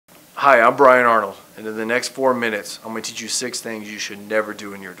Hi, I'm Brian Arnold, and in the next 4 minutes, I'm going to teach you 6 things you should never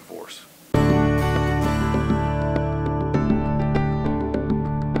do in your divorce.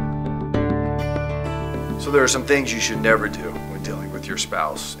 So there are some things you should never do when dealing with your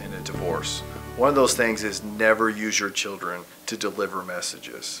spouse in a divorce. One of those things is never use your children to deliver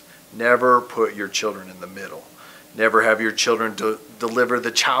messages. Never put your children in the middle. Never have your children deliver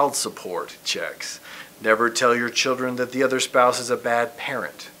the child support checks. Never tell your children that the other spouse is a bad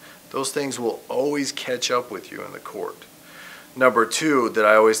parent. Those things will always catch up with you in the court. Number 2 that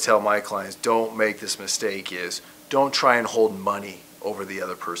I always tell my clients, don't make this mistake, is don't try and hold money over the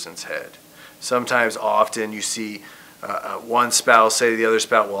other person's head. Sometimes, often, you see one spouse say to the other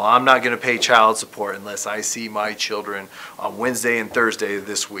spouse, well, I'm not going to pay child support unless I see my children on Wednesday and Thursday of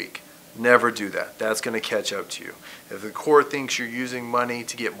this week. Never do that. That's going to catch up to you. If the court thinks you're using money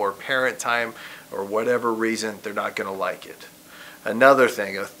to get more parent time or whatever reason, they're not going to like it. Another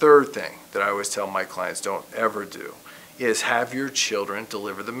thing, a third thing that I always tell my clients don't ever do is have your children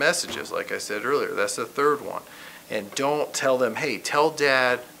deliver the messages. Like I said earlier, that's the third one. And don't tell them, hey, tell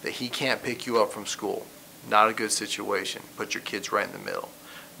dad that he can't pick you up from school. Not a good situation. Put your kids right in the middle.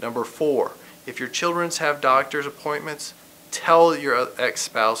 Number 4, if your children have doctor's appointments, tell your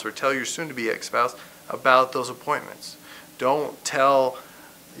ex-spouse or tell your soon-to-be ex-spouse about those appointments. Don't tell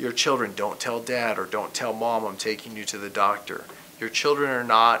your children, don't tell dad or don't tell mom I'm taking you to the doctor. Your children are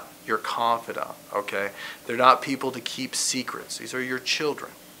not your confidant, okay? They're not people to keep secrets. These are your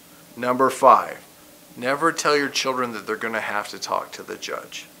children. Number 5, never tell your children that they're going to have to talk to the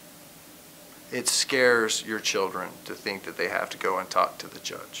judge. It scares your children to think that they have to go and talk to the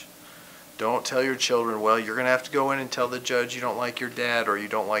judge. Don't tell your children, well, you're going to have to go in and tell the judge you don't like your dad or you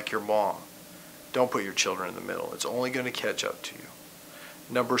don't like your mom. Don't put your children in the middle. It's only going to catch up to you.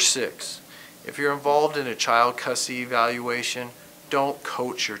 Number 6, if you're involved in a child custody evaluation, don't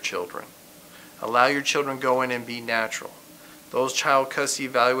coach your children. Allow your children to go in and be natural. Those child custody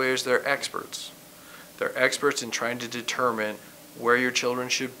evaluators, they're experts. They're experts in trying to determine where your children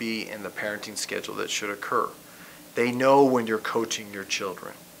should be in the parenting schedule that should occur. They know when you're coaching your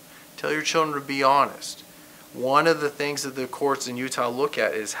children. Tell your children to be honest. One of the things that the courts in Utah look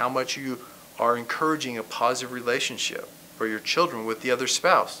at is how much you are encouraging a positive relationship for your children with the other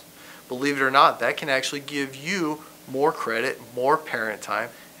spouse. Believe it or not, that can actually give you more credit, more parent time,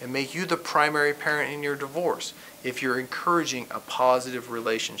 and make you the primary parent in your divorce if you're encouraging a positive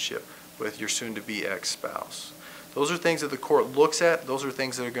relationship with your soon-to-be ex-spouse. Those are things that the court looks at. Those are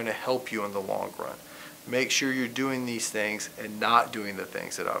things that are going to help you in the long run. Make sure you're doing these things and not doing the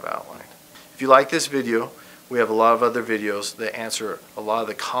things that I've outlined. If you like this video, we have a lot of other videos that answer a lot of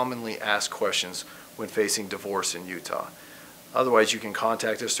the commonly asked questions when facing divorce in Utah. Otherwise, you can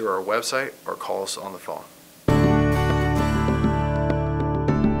contact us through our website or call us on the phone.